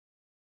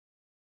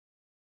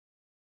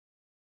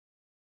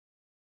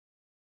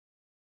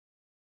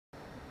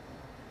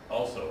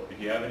Also, if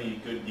you have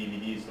any good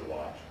DVDs to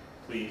watch,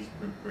 please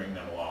bring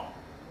them along.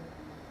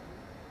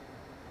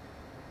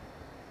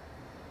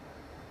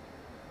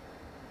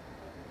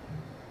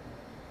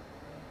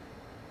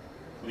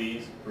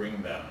 Please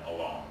bring them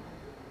along.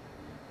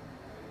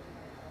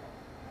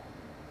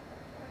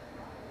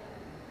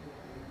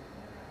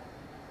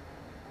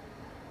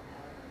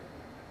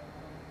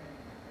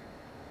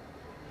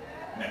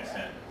 Next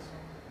sentence.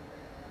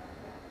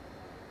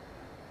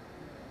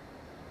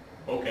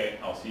 Okay,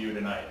 I'll see you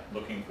tonight.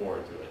 Looking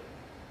forward to it.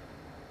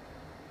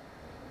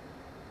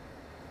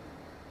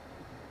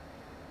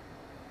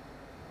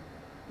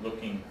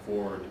 Looking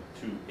forward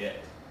to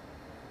it.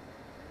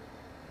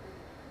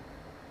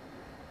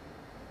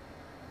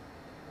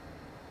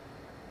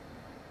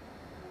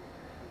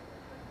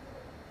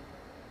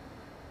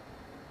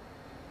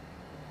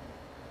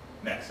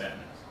 Next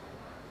sentence.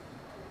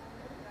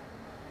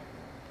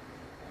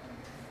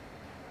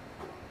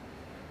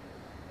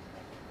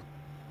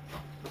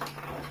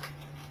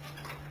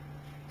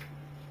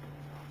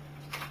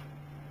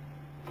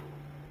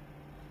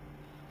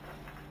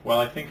 Well,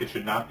 I think it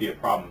should not be a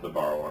problem to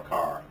borrow a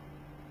car.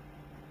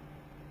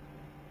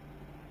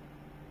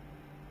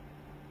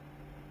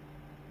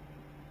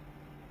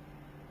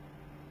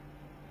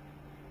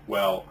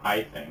 Well,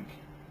 I think.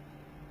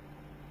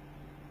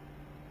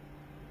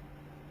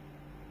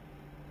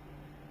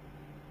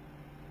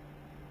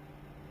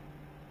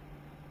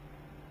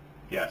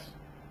 Yes.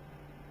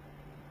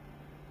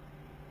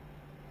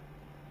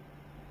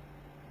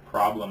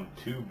 Problem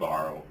to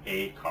borrow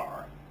a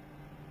car.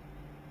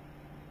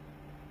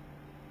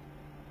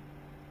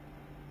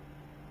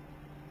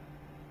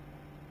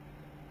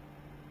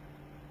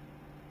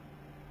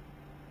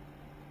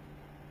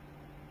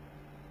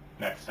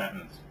 Next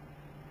sentence.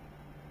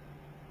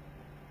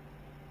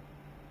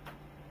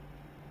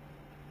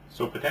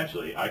 So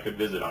potentially I could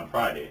visit on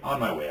Friday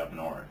on my way up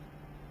north.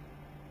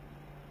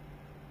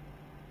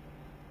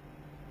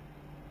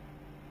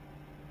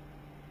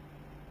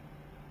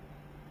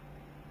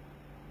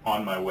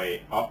 On my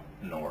way up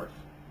north.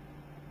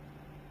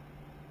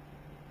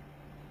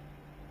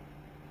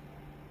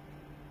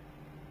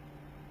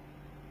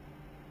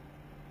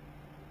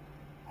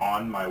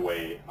 On my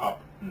way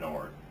up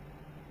north.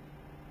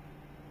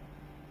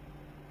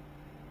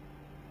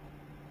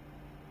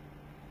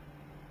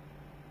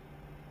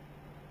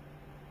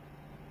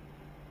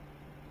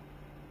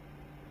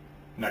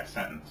 Next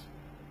sentence.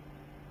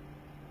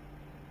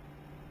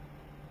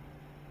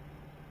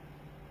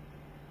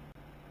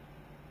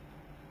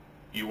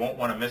 You won't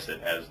want to miss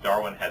it, as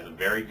Darwin has a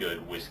very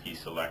good whiskey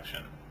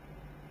selection.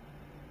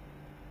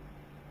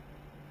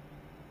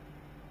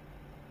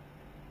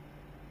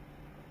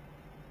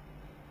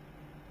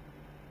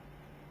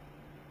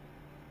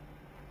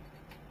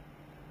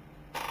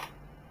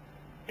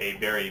 A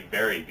very,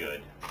 very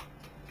good.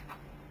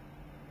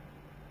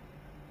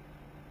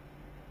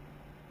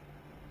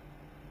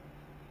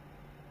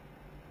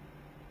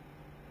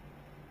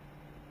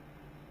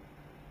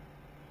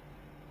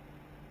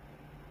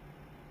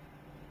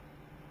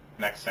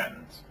 Next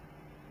sentence.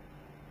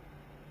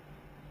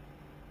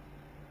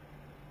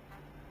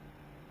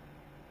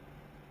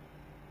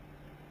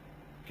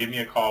 Give me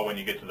a call when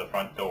you get to the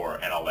front door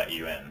and I'll let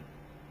you in.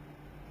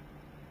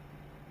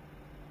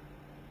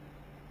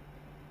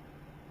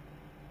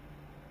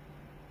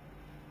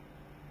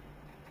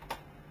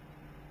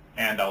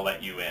 And I'll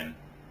let you in.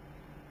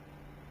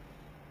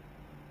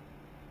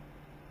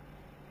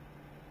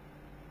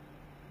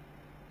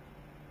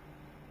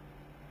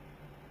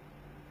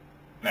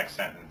 Next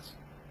sentence.